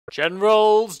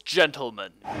GeneralsGentlemen.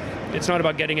 It's not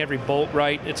about getting every bolt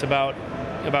right. It's about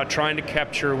trying to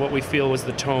capture what we feel was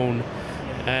the tone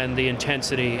and the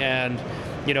intensity. And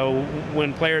you know,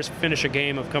 when players finish a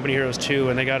game of Company Heroes 2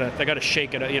 and they gotta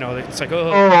shake it, you know, it's like,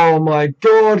 oh my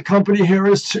god, Company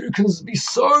Heroes 2 can be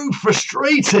so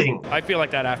frustrating. I feel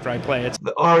like that after I play it.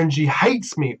 The RNG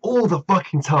hates me all the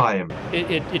fucking time.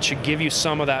 It should give you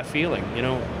some of that feeling, you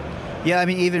know. Yeah, I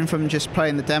mean, even from just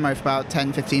playing the demo for about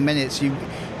 10-15 minutes, you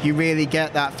really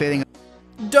get that feeling.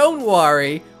 Don't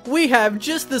worry, we have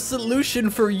just the solution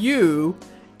for you.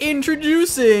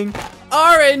 Introducing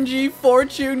RNG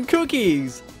Fortune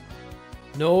Cookies.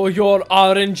 Know your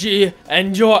RNG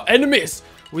and your enemies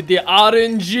with the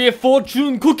RNG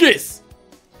Fortune Cookies.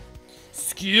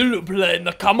 Skill plane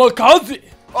kamikaze.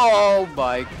 Oh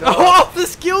my god. Oh, the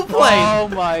skill plane! Oh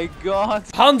my god.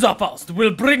 Panzerfaust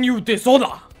will bring you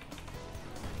dishonor.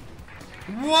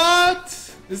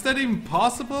 What? Is that even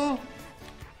possible?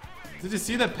 Did you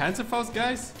see that Panzerfaust,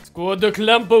 guys? Score the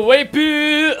clamp away,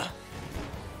 P.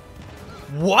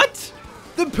 What?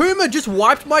 The Puma just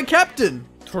wiped my captain!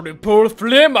 Triple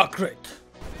flamer crit.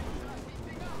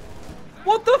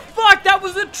 What the fuck? That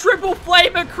was a triple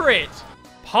flamer crit.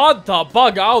 Panther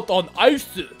bug out on ice.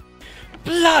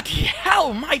 Bloody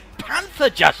hell, my panther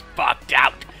just bugged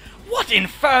out. What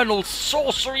infernal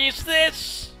sorcery is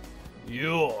this?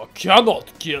 You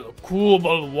cannot kill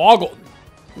Kubel Wagon.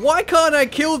 Why can't I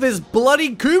kill this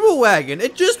bloody Kuba wagon?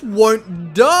 It just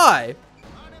won't die!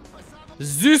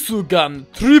 Zisugan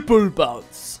triple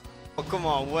bounce. Oh, come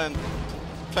on, Wimp.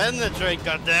 Penetrate,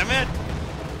 goddammit!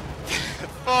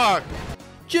 Fuck!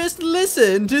 Just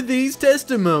listen to these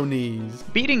testimonies.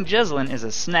 Beating Jeslin is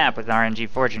a snap with RNG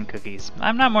Fortune Cookies.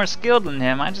 I'm not more skilled than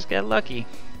him, I just get lucky.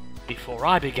 Before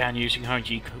I began using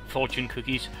RNG Fortune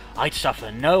Cookies, I'd suffer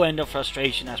no end of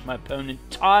frustration as my opponent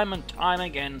time and time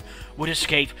again would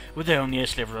escape with only a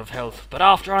sliver of health. But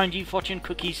after RNG Fortune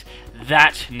Cookies,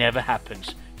 that never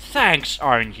happens. Thanks,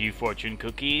 RNG Fortune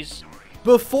Cookies.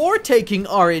 Before taking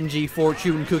RNG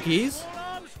Fortune Cookies,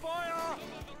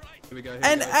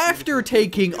 and after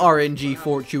taking RNG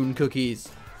Fortune Cookies.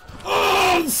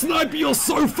 Oh, Sniper, you're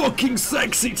so fucking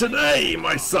sexy today,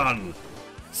 my son!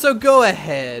 So go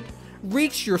ahead,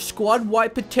 reach your squad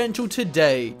wipe potential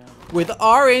today with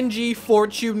RNG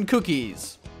Fortune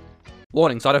Cookies.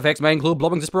 Warning, side effects may include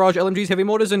blobbing, disparage, LMGs, heavy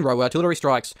mortars, and row artillery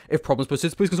strikes. If problems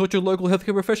persist, please consult your local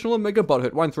healthcare professional and make a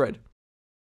butthurt wine thread.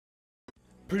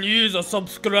 Please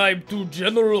subscribe to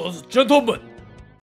GeneralsGentlemen.